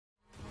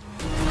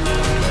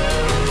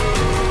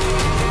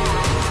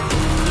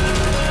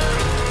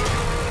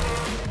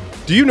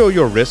Do you know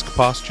your risk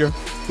posture?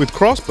 With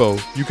Crossbow,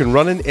 you can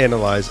run and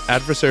analyze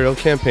adversarial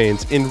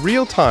campaigns in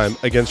real time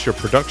against your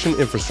production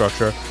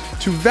infrastructure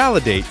to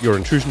validate your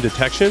intrusion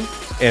detection,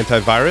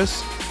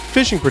 antivirus,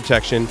 phishing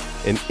protection,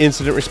 and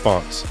incident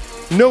response.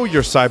 Know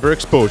your cyber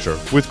exposure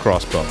with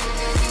Crossbow.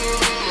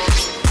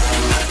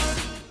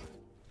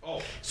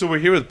 So we're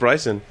here with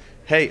Bryson.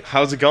 Hey,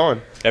 how's it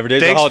going? Every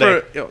day's a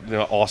holiday.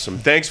 Awesome.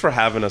 Thanks for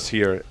having us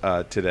here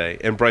today.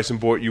 And Bryson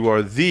Bort, you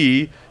are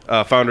the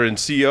founder and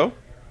CEO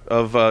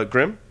of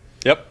GRIMM.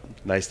 Yep.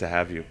 Nice to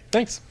have you.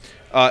 Thanks.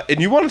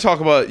 And you want to talk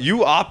about,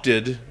 you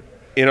opted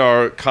in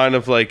our kind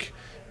of like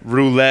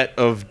roulette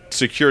of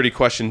security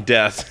question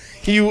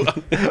death. You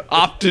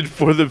opted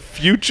for the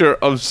future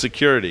of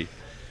security,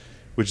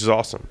 which is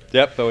awesome.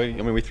 Yep.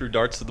 We threw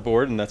darts at the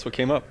board, and that's what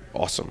came up.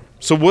 Awesome.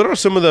 So what are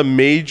some of the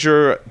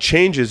major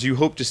changes you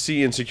hope to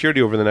see in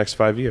security over the next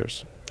 5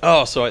 years?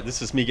 Oh, so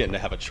this is me getting to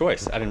have a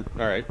choice. All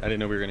right. I didn't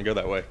know we were going to go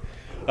that way.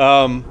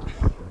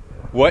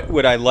 What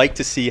would I like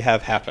to see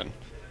have happen?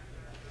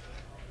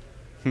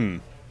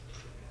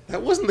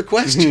 That wasn't the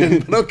question,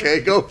 but okay,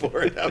 go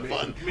for it. Have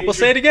fun. We'll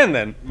say it again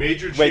then.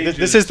 Major changes. Wait,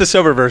 this is the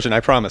sober version, I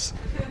promise.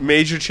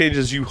 Major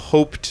changes you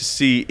hope to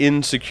see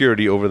in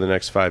security over the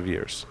next 5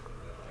 years.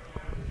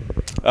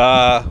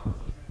 I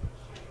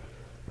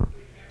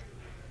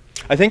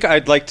think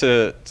I'd like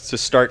to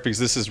start, because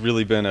this has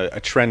really been a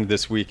trend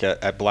this week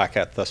at Black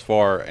Hat thus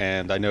far,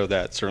 and I know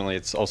that certainly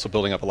it's also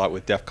building up a lot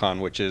with DEF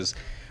CON, which is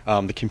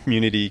the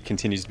community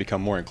continues to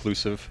become more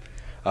inclusive,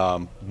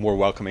 more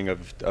welcoming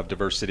of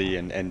diversity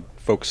and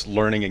folks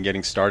learning and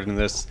getting started in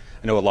this.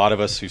 I know a lot of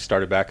us who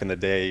started back in the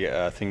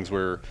day, things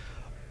were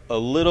a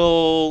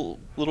little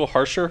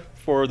harsher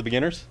for the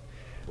beginners,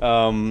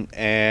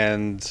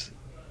 and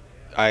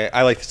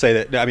I like to say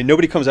that, I mean,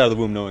 nobody comes out of the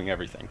womb knowing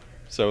everything.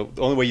 So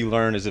the only way you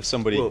learn is if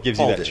somebody gives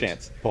you that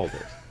chance. Paul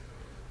did.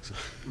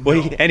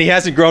 Well, he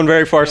hasn't grown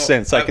very far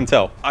since, I can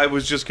tell. I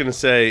was just going to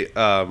say,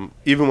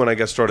 even when I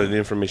got started in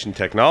information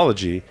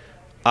technology,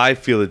 I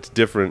feel it's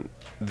different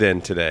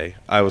than today.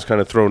 I was kind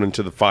of thrown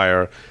into the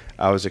fire.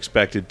 I was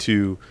expected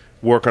to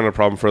work on a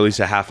problem for at least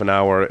a half an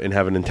hour and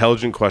have an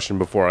intelligent question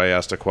before I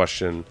asked a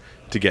question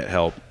to get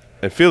help.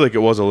 I feel like it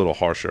was a little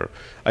harsher.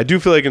 I do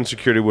feel like in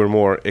security we're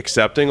more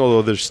accepting,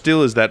 although there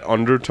still is that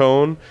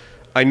undertone.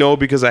 I know,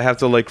 because I have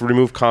to like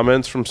remove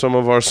comments from some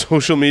of our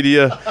social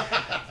media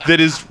that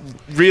is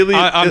really...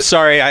 I'm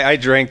sorry, I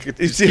drank. It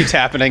keeps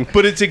happening.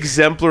 But it's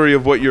exemplary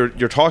of what you're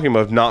talking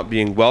about, not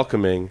being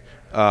welcoming.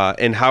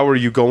 And how are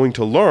you going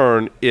to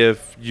learn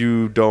if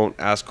you don't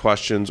ask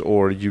questions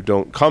or you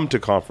don't come to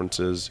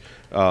conferences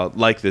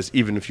like this,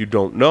 even if you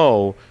don't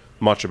know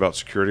much about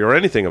security or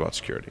anything about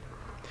security?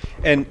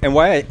 And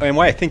why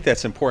I think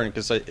that's important,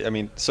 because I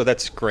mean, so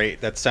that's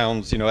great. That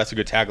sounds, that's a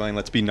good tagline.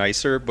 Let's be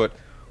nicer. But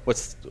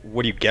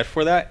what do you get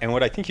for that? And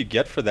what I think you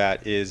get for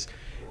that is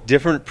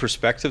different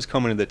perspectives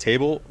coming to the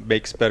table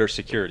makes better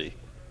security.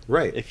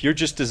 Right. If you're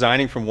just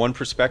designing from one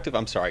perspective,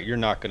 I'm sorry, you're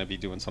not going to be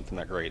doing something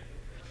that great.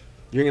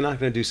 You're not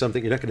going to do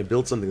something, you're not going to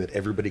build something that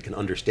everybody can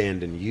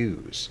understand and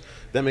use.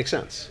 That makes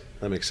sense.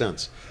 That makes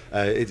sense.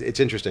 It's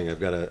interesting.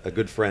 I've got a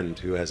good friend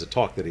who has a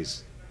talk that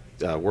he's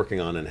working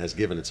on and has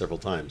given it several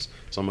times,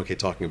 so I'm okay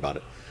talking about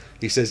it.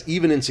 He says,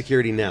 even in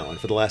security now, and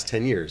for the last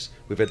 10 years,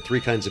 we've had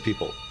three kinds of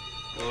people.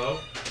 Hello?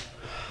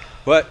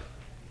 What?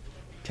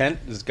 10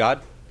 is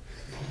God?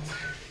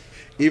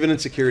 Even in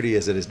security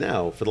as it is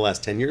now, for the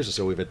last 10 years or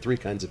so, we've had three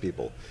kinds of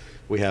people.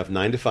 We have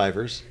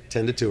 9-to-5ers,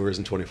 10-to-2ers,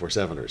 and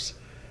 24-7ers.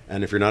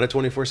 And if you're not a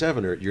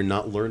 24-7er, you're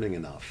not learning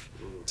enough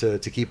to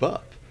keep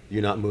up.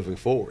 You're not moving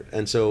forward.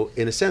 And so,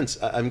 in a sense,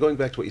 I'm going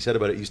back to what you said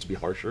about it used to be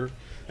harsher,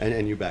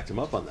 and you backed him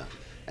up on that.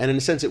 And in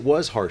a sense, it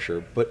was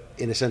harsher, but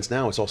in a sense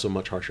now, it's also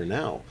much harsher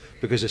now,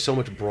 because there's so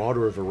much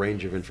broader of a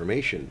range of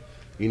information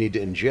you need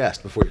to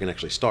ingest before you can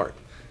actually start.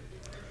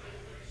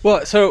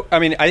 Well, so, I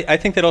mean, I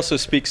think that also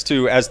speaks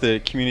to, as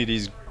the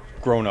community's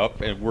grown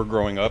up and we're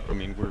growing up, I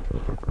mean,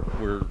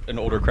 we're an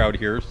older crowd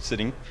here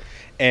sitting,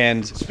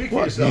 and... Speak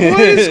for yourself. What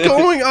is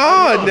going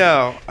on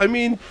now? I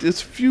mean,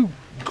 there's a few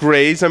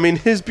grays. I mean,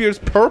 his beard's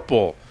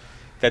purple.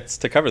 That's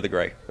to cover the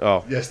gray.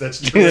 Oh. Yes,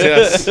 that's true.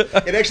 Yes.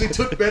 It actually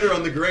took better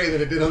on the gray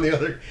than it did on the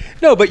other.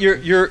 No, but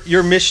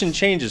your mission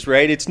changes,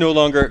 right? It's no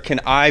longer, can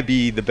I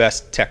be the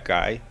best tech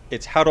guy?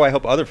 It's, how do I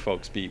help other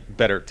folks be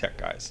better tech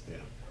guys? Yeah.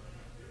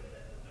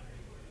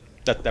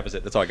 That was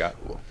it. That's all I got.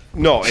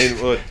 No,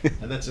 and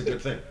And that's a good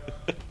thing.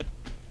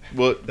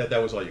 well, That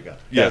was all you got.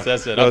 Yeah,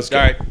 that's it. That was All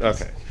right.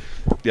 Okay.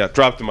 Yeah,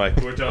 drop the mic.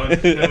 We're done.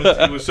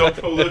 It was so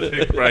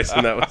prolific,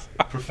 Bryson. That was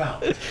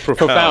Profound.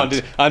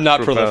 Profound. I'm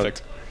not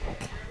prolific.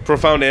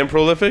 Profound and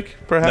prolific,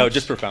 perhaps? No,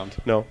 just profound.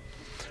 No.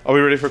 Are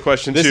we ready for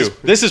question two?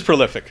 This is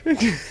prolific.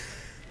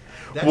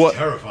 That's What-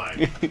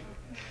 terrifying.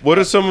 What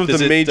are some of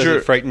the major...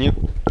 Does it frighten you?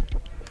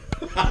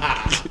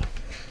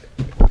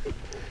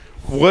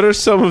 What are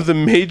some of the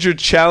major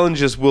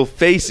challenges we'll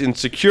face in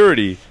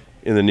security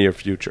in the near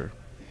future?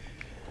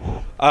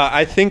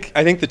 I think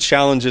the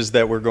challenges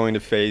that we're going to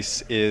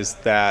face is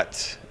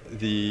that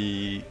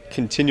the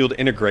continual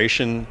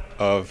integration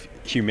of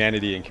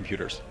humanity and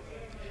computers.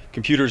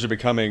 computers are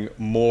becoming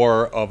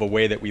more of a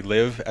way that we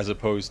live, as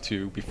opposed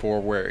to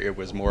before, where it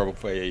was more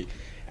of a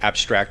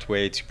abstract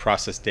way to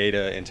process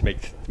data and to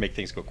make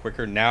things go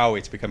quicker. Now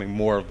it's becoming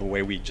more of the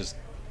way we just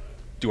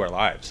do our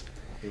lives.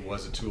 It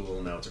was a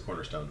tool, now it's a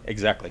cornerstone.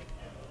 Exactly.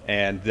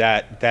 And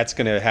that's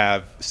going to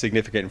have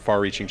significant and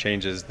far-reaching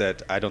changes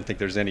that I don't think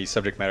there's any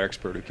subject matter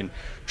expert who can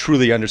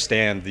truly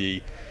understand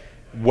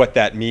what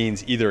that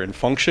means, either in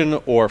function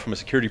or from a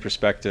security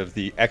perspective,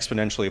 the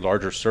exponentially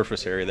larger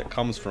surface area that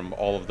comes from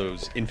all of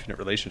those infinite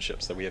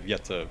relationships that we have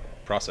yet to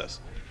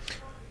process.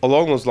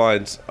 Along those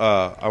lines,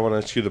 I want to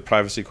ask you the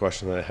privacy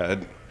question that I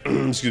had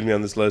excuse me,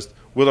 on this list.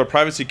 Will our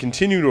privacy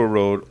continue to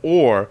erode,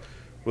 or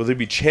will there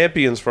be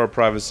champions for our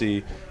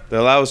privacy that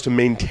allow us to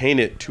maintain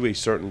it to a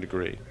certain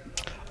degree?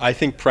 I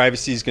think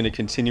privacy is going to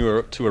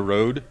continue to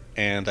erode,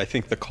 and I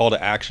think the call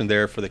to action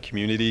there for the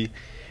community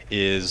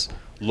is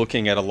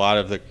looking at a lot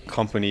of the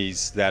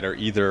companies that are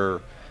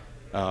either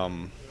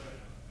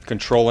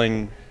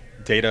controlling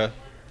data,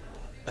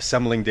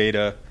 assembling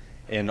data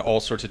in all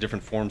sorts of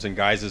different forms and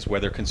guises,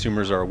 whether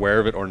consumers are aware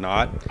of it or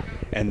not.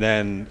 And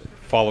then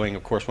following,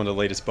 of course, one of the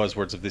latest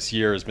buzzwords of this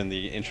year has been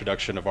the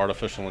introduction of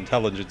artificial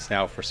intelligence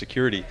now for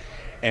security.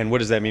 And what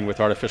does that mean with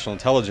artificial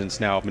intelligence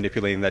now,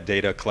 manipulating that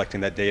data,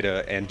 collecting that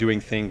data, and doing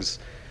things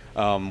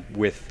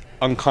with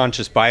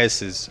unconscious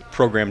biases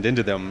programmed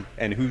into them,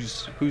 and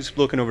who's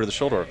looking over the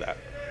shoulder of that?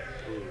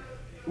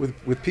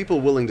 With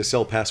people willing to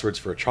sell passwords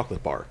for a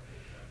chocolate bar,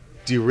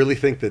 do you really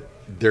think that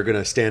they're going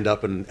to stand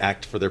up and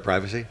act for their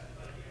privacy?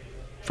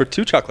 For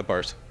 2 chocolate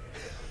bars.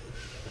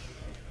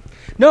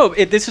 No,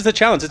 this is a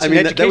challenge. It's an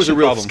education that was a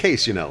real problem.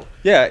 case, you know.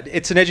 Yeah,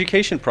 it's an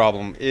education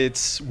problem.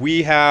 It's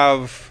one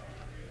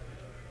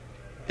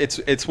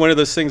of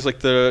those things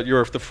like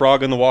you're the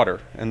frog in the water,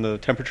 and the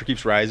temperature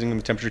keeps rising, and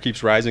the temperature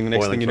keeps rising. The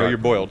next thing you know, you're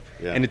boiled,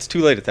 and it's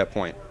too late at that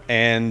point.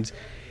 And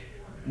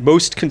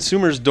most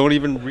consumers don't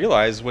even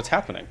realize what's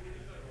happening.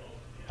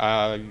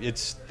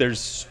 It's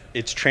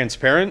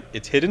transparent.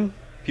 It's hidden.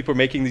 People are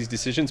making these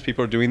decisions.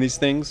 People are doing these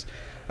things.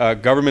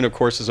 Government, of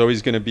course, is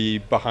always going to be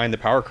behind the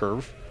power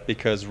curve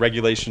because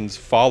regulations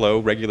follow.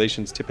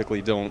 Regulations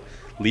typically don't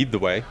lead the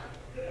way.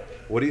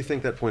 What do you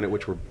think that point at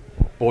which we're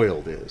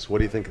boiled is? What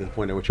do you think the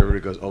point at which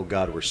everybody goes, oh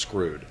God, we're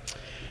screwed?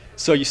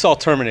 So you saw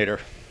Terminator.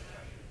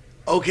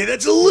 Okay,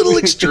 that's a little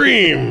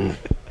extreme.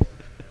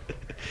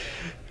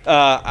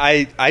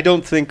 I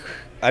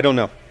don't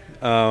know.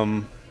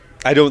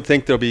 I don't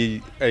think there'll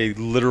be a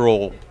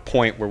literal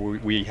point where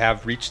we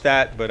have reached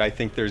that, but I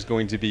think there's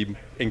going to be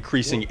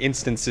increasing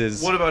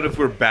instances. What about if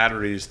we're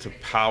batteries to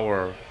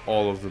power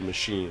all of the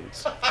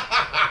machines?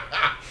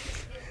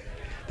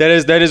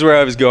 That is where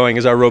I was going,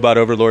 is our robot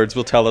overlords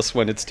will tell us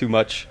when it's too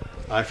much.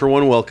 I, for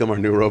one, welcome our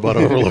new robot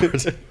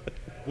overlords.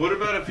 What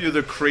about if you're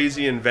the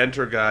crazy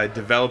inventor guy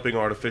developing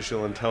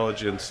artificial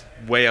intelligence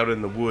way out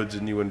in the woods,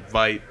 and you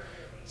invite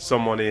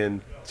someone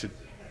in to...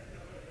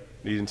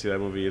 You didn't see that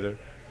movie either?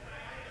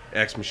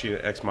 Ex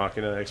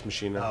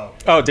Machina.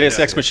 Oh, Deus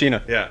Ex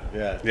Machina.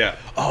 Yeah.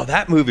 Oh,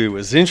 that movie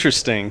was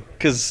interesting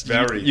because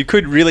you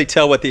could really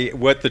tell what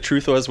the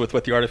truth was with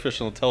what the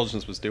artificial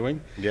intelligence was doing.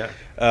 Yeah.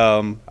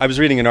 I was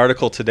reading an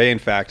article today, in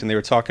fact, and they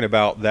were talking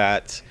about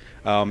that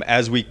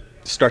as we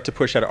start to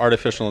push out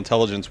artificial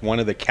intelligence, one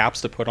of the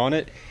caps to put on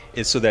it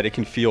is so that it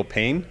can feel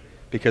pain,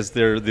 because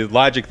the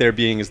logic there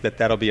being is that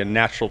that'll be a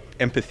natural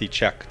empathy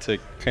check to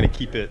kind of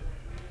keep it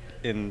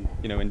in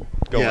going.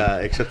 Yeah,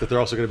 except that they're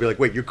also going to be like,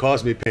 wait, you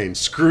caused me pain.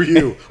 Screw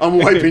you. I'm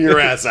wiping your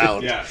ass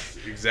out. Yeah,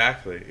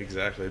 exactly.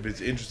 But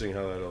it's interesting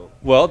how that'll...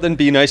 Well, then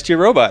be nice to your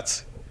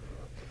robots.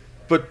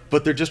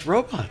 But they're just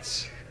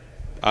robots.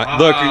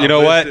 Look, you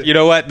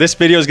know what? This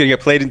video is going to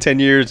get played in 10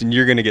 years, and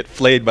you're going to get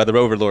flayed by the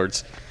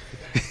overlords.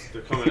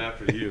 They're coming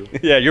after you.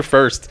 Yeah, you're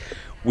first.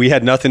 We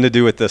had nothing to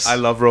do with this. I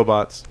love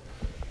robots.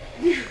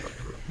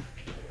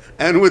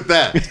 And with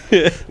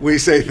that, we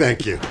say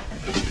thank you.